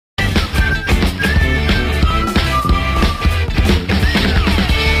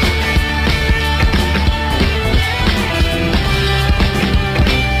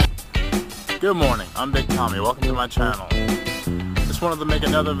I'm Big Tommy. Welcome to my channel. Just wanted to make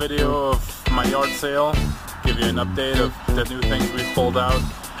another video of my yard sale, give you an update of the new things we've pulled out,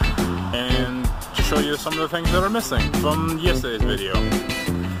 and to show you some of the things that are missing from yesterday's video.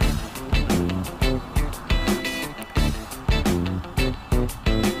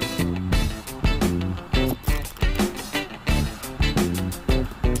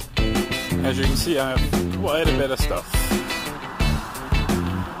 As you can see, I have quite a bit of stuff.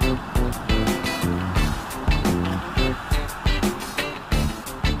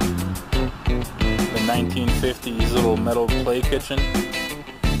 The 1950s little metal play kitchen.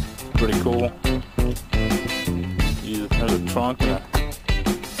 Pretty cool. There's a trunk and a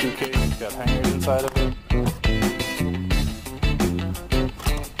suitcase. It's got hangers inside of it.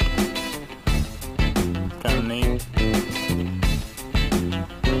 Kind of neat.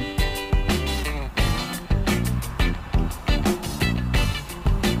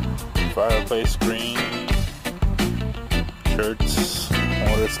 Fireplace screen, shirts,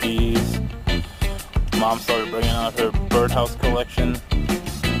 water skis. Mom started bringing out her birdhouse collection.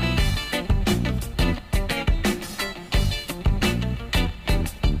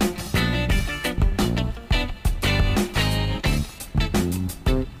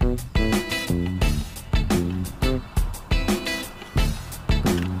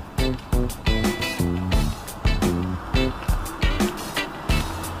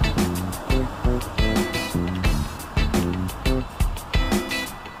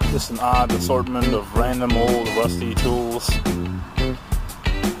 Just an odd assortment of random old rusty tools.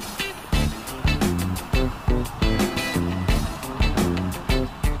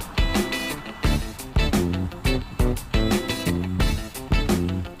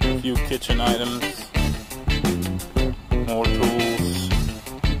 A few kitchen items, more tools.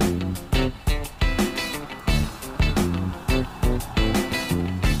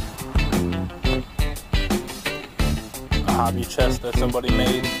 A hobby chest that somebody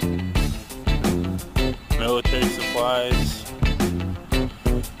made. Military supplies.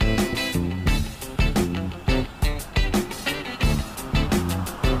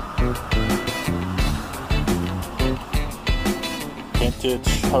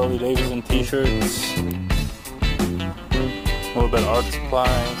 Vintage Harley Davidson t-shirts. A little bit of art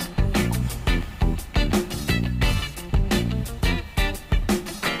supplies.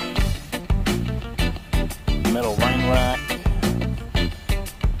 Metal wine rack.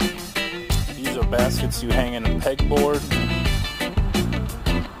 These are baskets you hang in a pegboard.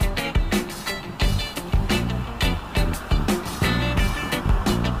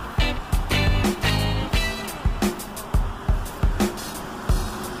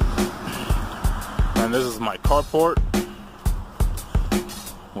 And this is my carport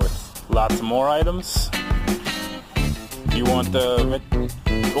with lots of more items. If you want the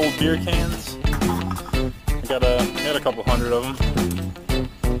old beer cans, I got a couple hundred of them.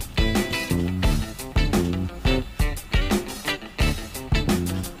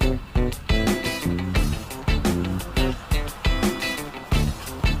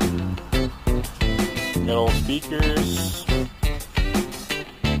 Got old speakers,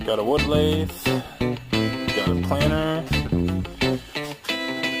 got a wood lathe, got a planer,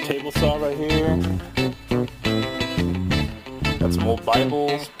 table saw right here, got some old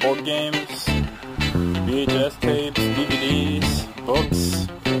Bibles, board games, VHS tapes, DVDs, books,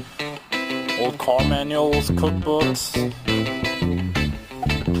 old car manuals, cookbooks.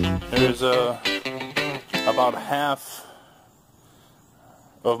 There's about half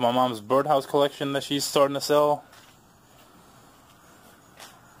of my mom's birdhouse collection that she's starting to sell.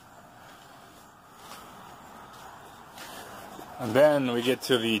 And then we get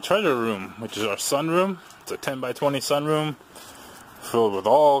to the treasure room, which is our sunroom. It's a 10 by 20 sunroom filled with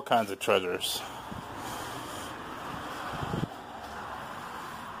all kinds of treasures.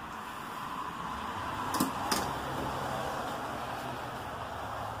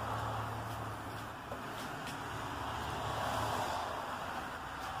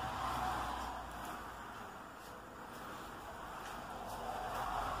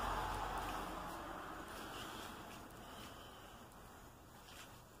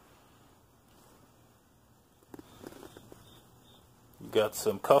 Got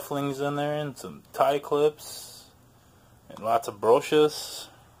some cufflinks in there and some tie clips and lots of brooches,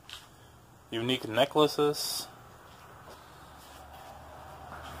 unique necklaces.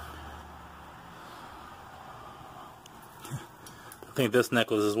 I think this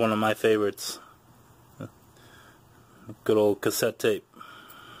necklace is one of my favorites. Good old cassette tape.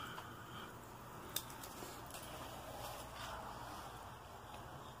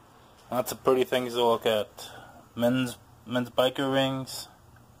 Lots of pretty things to look at. Men's biker rings.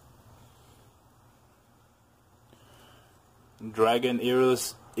 dragon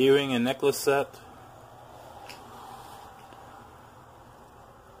earring and necklace set.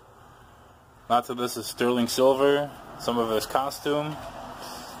 Lots of this is sterling silver. Some of it is costume.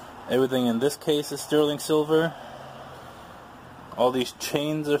 Everything in this case is sterling silver. All these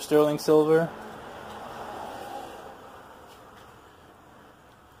chains are sterling silver.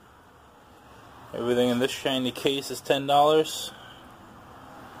 Everything in this shiny case is $10.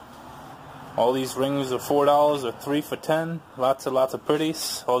 All these rings are $4 or 3 for $10. Lots and lots of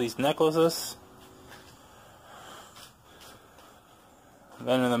pretties. All these necklaces.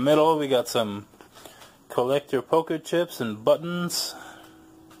 Then in the middle we got some collector poker chips and buttons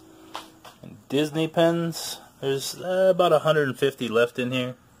and Disney pens. There's about 150 left in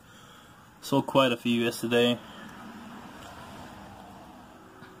here. Sold quite a few yesterday.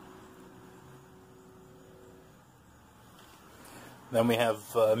 Then we have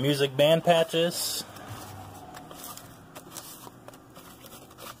music band patches.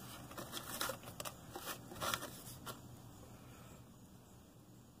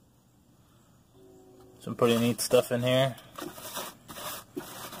 Some pretty neat stuff in here.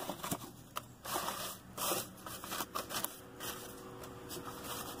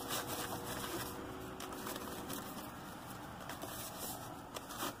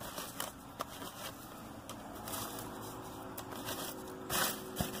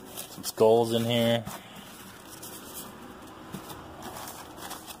 Some skulls in here.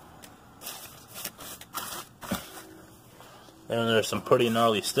 Then there's some pretty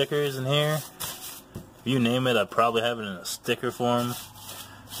gnarly stickers in here. If you name it, I probably have it in a sticker form.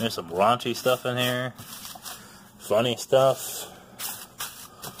 There's some raunchy stuff in here. Funny stuff.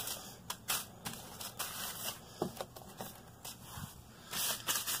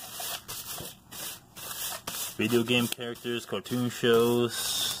 Video game characters, cartoon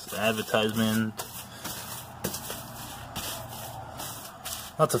shows, advertisement.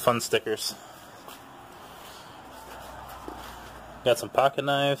 Lots of fun stickers. Got some pocket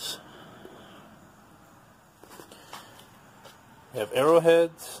knives. We have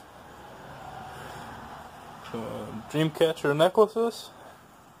arrowheads, Dreamcatcher necklaces.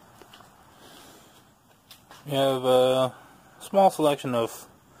 We have a small selection of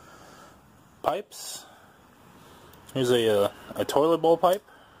pipes. Here's a toilet bowl pipe.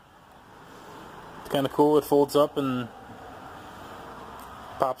 It's kind of cool. It folds up and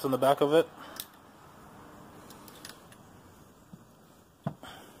pops in the back of it.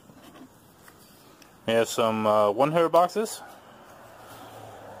 We have some one-hair boxes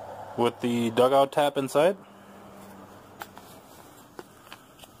with the dugout tap inside.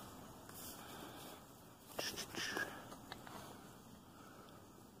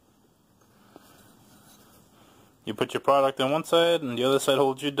 You put your product on one side and the other side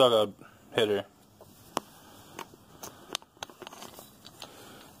holds your dugout header.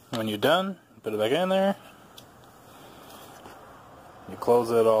 When you're done, put it back in there. You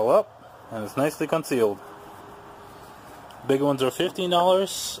close it all up and it's nicely concealed. Big ones are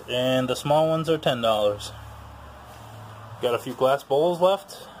 $15 and the small ones are $10. Got a few glass bowls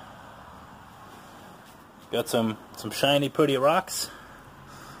left. Got some shiny pretty rocks.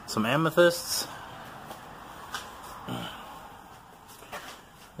 Some amethysts.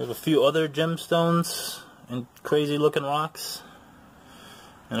 We have a few other gemstones and crazy looking rocks.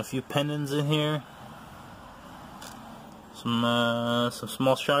 And a few pendants in here. Some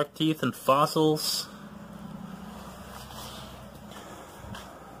small shark teeth and fossils.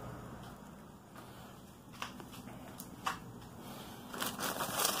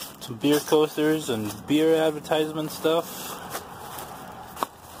 Some beer coasters and beer advertisement stuff.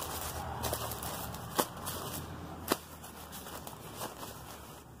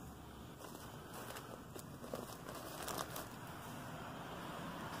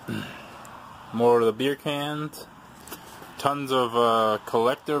 More of the beer cans. Tons of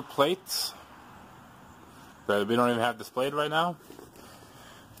collector plates that we don't even have displayed right now.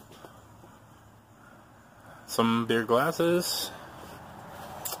 Some beer glasses.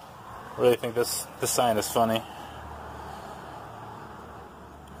 I really think this sign is funny.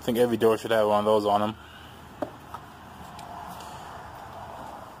 I think every door should have one of those on them.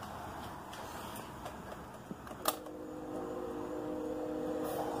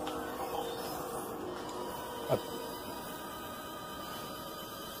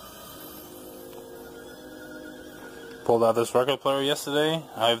 Pulled out this record player yesterday.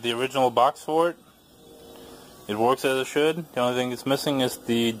 I have the original box for it. It works as it should. The only thing it's missing is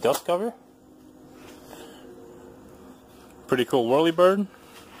the dust cover. Pretty cool whirly bird.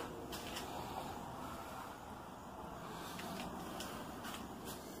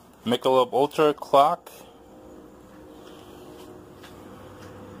 Michelob Ultra clock.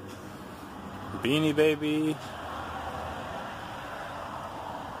 Beanie Baby.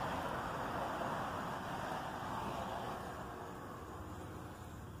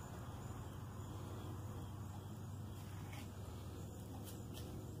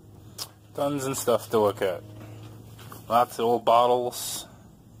 Tons and stuff to look at. Lots of old bottles.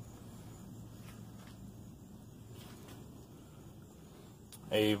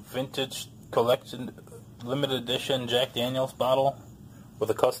 A vintage collection limited edition Jack Daniels bottle with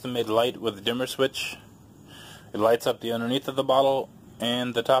a custom made light with a dimmer switch. It lights up the underneath of the bottle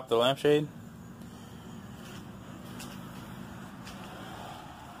and the top of the lampshade.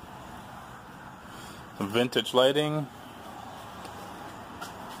 Some vintage lighting.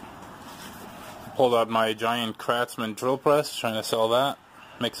 Pulled out my giant Craftsman drill press, trying to sell that.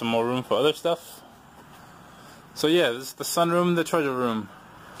 Make some more room for other stuff. So yeah, this is the sunroom, the treasure room.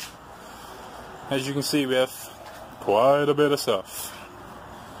 As you can see, we have quite a bit of stuff.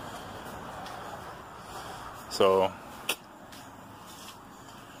 So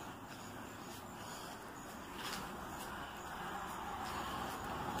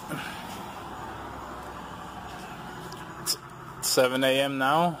it's 7 a.m.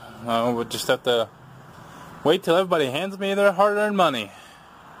 now. We'll just have to wait till everybody hands me their hard-earned money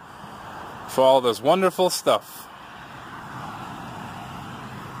for all this wonderful stuff.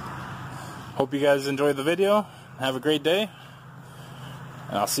 Hope you guys enjoyed the video. Have a great day,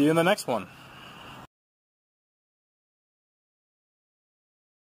 and I'll see you in the next one.